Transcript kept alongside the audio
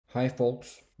Hi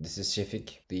folks, this is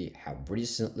Shefik. We have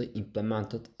recently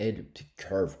implemented elliptic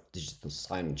curve digital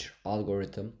signature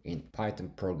algorithm in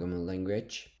Python programming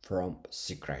language from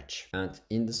scratch. And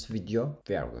in this video,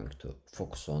 we are going to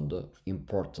focus on the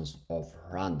importance of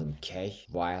random key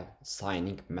while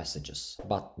signing messages.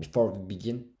 But before we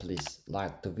begin, please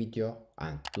like the video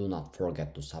and do not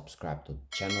forget to subscribe to the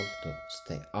channel to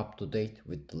stay up to date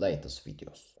with the latest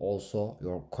videos. Also,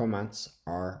 your comments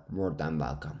are more than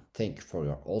welcome. Thank you for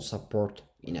your all support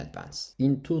in advance.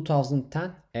 In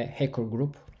 2010, a hacker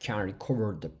group can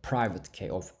recover the private key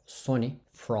of Sony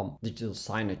from digital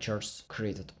signatures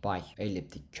created by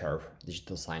elliptic curve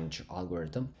digital signature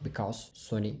algorithm because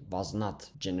Sony was not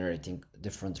generating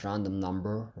different random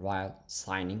number while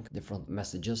signing different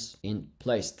messages in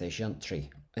PlayStation 3.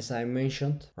 As I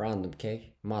mentioned, random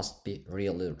key must be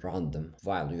really random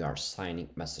while you are signing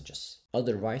messages.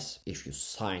 Otherwise, if you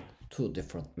sign two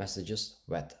different messages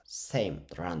with same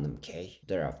random key,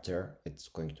 thereafter it's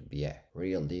going to be a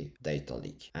really data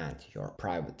leak and your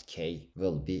private key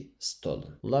will be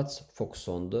stolen. Let's focus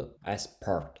on the S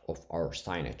part of our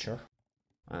signature.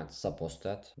 And suppose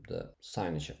that the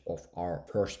signature of our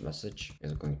first message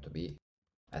is going to be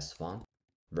S1,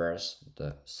 whereas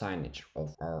the signature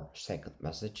of our second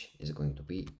message is going to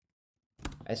be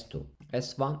S2.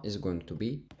 S1 is going to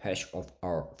be hash of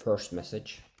our first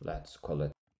message, let's call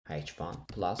it H1,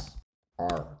 plus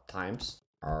R times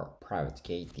our private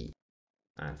key D.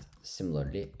 And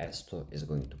similarly, S2 is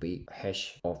going to be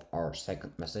hash of our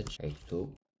second message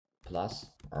H2 plus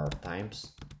R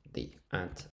times D.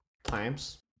 And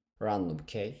times random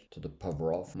key to the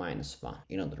power of -1.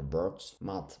 In other words,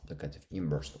 multiplicative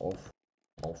inverse of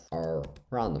our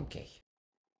random key.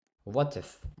 What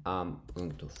if I'm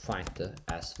going to find the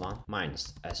S1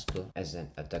 minus S2 as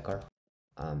an attacker?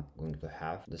 I'm going to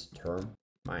have this term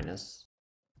minus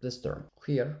this term.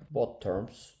 Here, both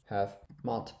terms have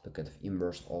multiplicative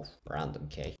inverse of random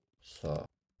key. So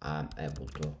I'm able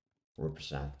to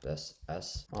represent this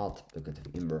as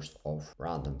multiplicative inverse of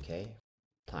random key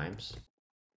times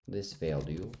this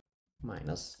value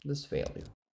minus this value.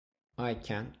 I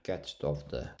can get rid of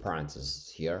the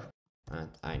parentheses here and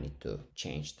I need to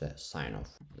change the sign of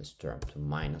this term to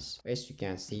minus. As you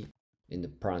can see in the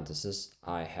parentheses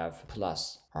I have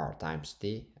plus R times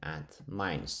D and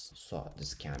minus, so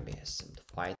this can be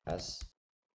simplified as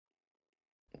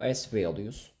S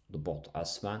values. The both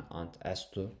S1 and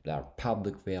S2 they are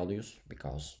public values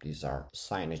because these are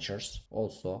signatures.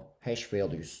 Also hash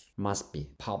values must be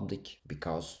public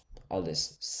because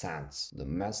Alice sends the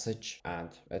message and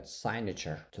its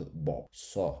signature to Bob,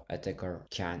 so attacker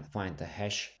can find the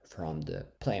hash from the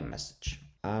plain message.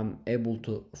 I'm able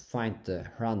to find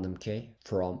the random key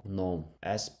from known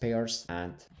S pairs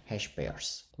and hash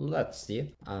pairs. Let's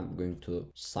see. I'm going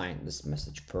to sign this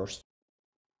message first.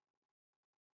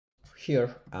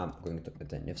 Here I'm going to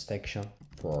put a new section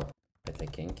for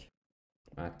attacking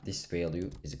and this value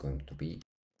is going to be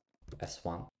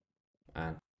S1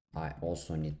 and I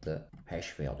also need the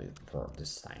hash value for this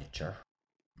signature.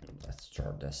 Let's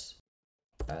store this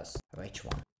as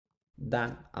H1.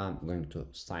 Then I'm going to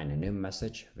sign a new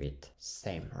message with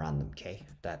same random key.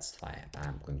 That's why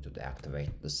I'm going to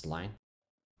deactivate this line.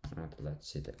 And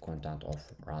let's see the content of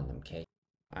random key.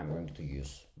 I'm going to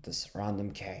use this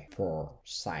random key for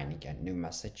signing a new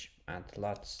message, and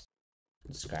let's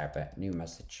describe a new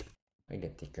message.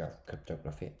 Elliptic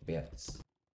cryptography builds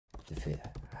the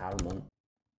Harmon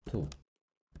 2,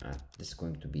 and this is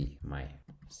going to be my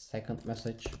second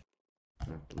message.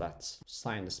 And let's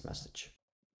sign this message.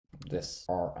 This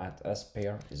R and S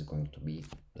pair is going to be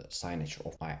the signature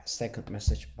of my second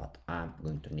message, but I'm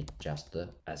going to need just the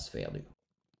S value.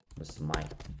 This is my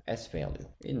S value.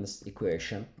 In this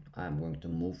equation, I'm going to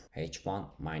move H1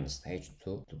 minus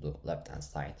H2 to the left hand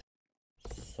side.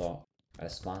 So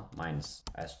S1 minus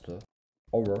S2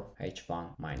 over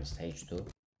H1 minus H2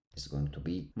 is going to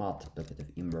be multiplicative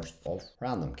inverse of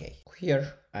random key.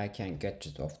 Here I can get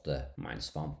rid of the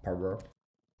 -1 power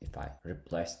if I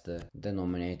replace the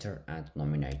denominator and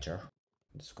numerator.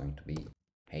 It's going to be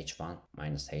H1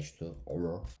 minus H2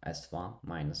 over S1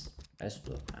 minus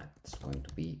S2, and it's going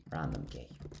to be random key.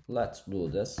 Let's do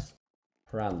this.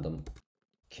 Random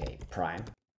k prime,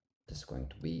 this is going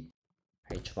to be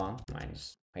H1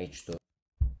 minus H2.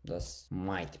 This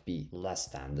might be less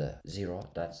than the 0,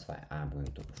 that's why I'm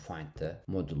going to find the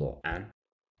modulo n.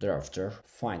 Thereafter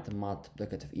find the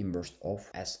multiplicative inverse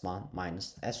of S1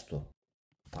 minus S2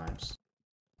 times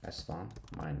S1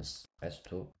 minus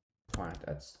S2, find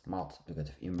its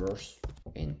multiplicative inverse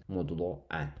in modulo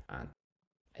n, and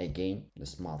again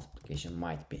this multiplication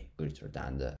might be greater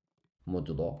than the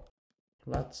modulo.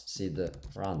 Let's see the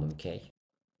random key.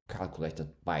 calculated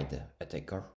by the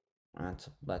attacker. And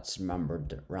let's remember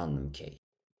the random key.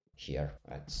 Here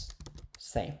it's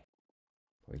same.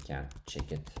 We can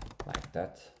check it like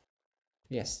that.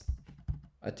 Yes,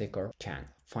 attacker can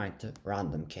find the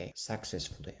random key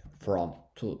successfully from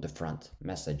two different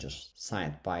messages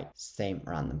signed by same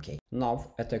random key.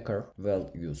 Now attacker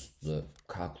will use the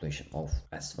calculation of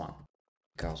S1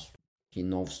 because he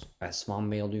knows S1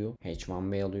 value, H1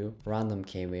 value, random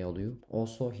key value.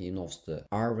 Also he knows the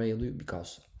R value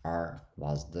because R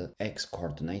was the X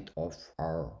coordinate of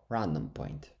our random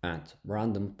point, and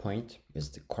random point is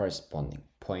the corresponding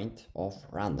point of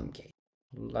random key.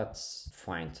 Let's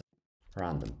find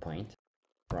random point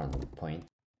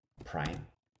prime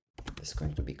is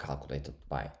going to be calculated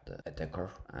by the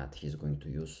attacker, and he's going to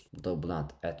use double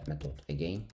and add method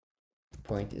again.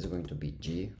 Point is going to be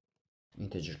G,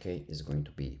 integer k is going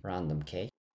to be random k,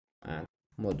 and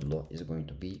modulo is going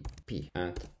to be P,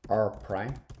 and R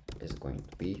prime is going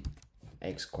to be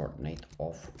X coordinate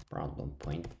of random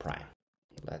point prime.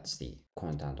 Let's see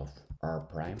content of R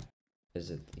prime.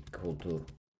 Is it equal to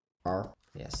R?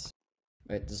 Yes.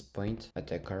 At this point,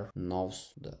 attacker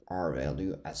knows the R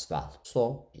value as well,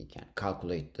 so he can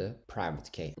calculate the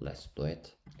private key. Let's do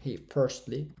it. He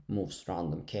firstly moves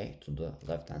random k to the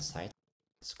left hand side.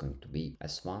 It's going to be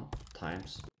S1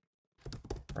 times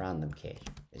random k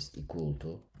is equal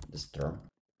to this term.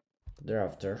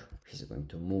 Thereafter, he's going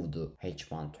to move the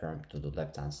H1 term to the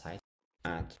left hand side,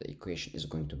 and the equation is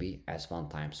going to be S1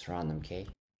 times random k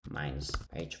minus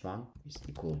H1 is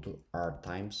equal to R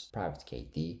times private key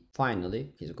D.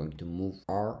 Finally, he's going to move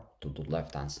R to the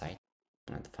left hand side,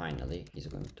 and finally he's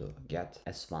going to get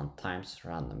S1 times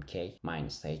random k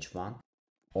minus H1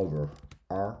 over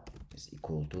R is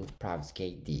equal to private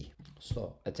key D.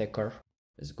 So attacker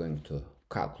is going to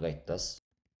calculate this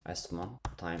S1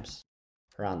 times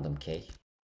random k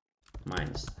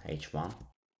minus H1.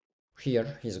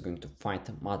 Here he's going to find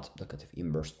the multiplicative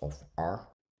inverse of R.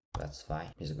 That's why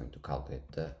he's going to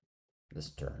calculate this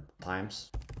term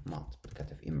times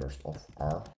multiplicative inverse of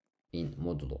R in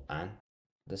modulo n.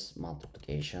 This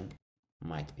multiplication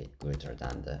might be greater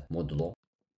than the modulo,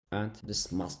 and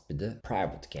this must be the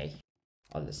private key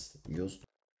Alice used.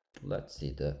 Let's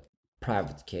see the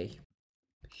private key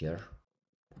here.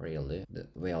 Really the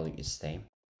value is same.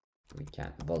 We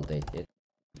can validate it.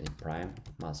 The prime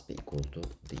must be equal to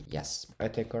the yes.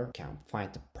 Attacker can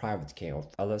find the private key of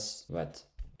Alice with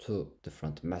two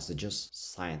different messages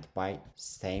signed by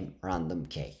same random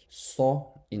key.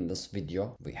 So in this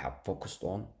video we have focused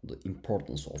on the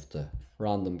importance of the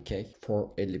random key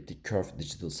for elliptic curve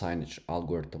digital signage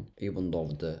algorithm. Even though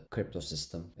the crypto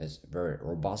system is very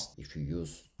robust, if you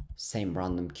use same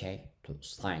random key to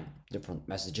sign different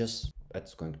messages,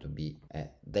 it's going to be a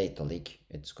data leak.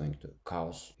 It's going to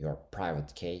cause your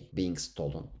private key being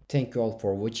stolen. Thank you all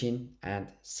for watching, and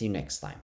see you next time.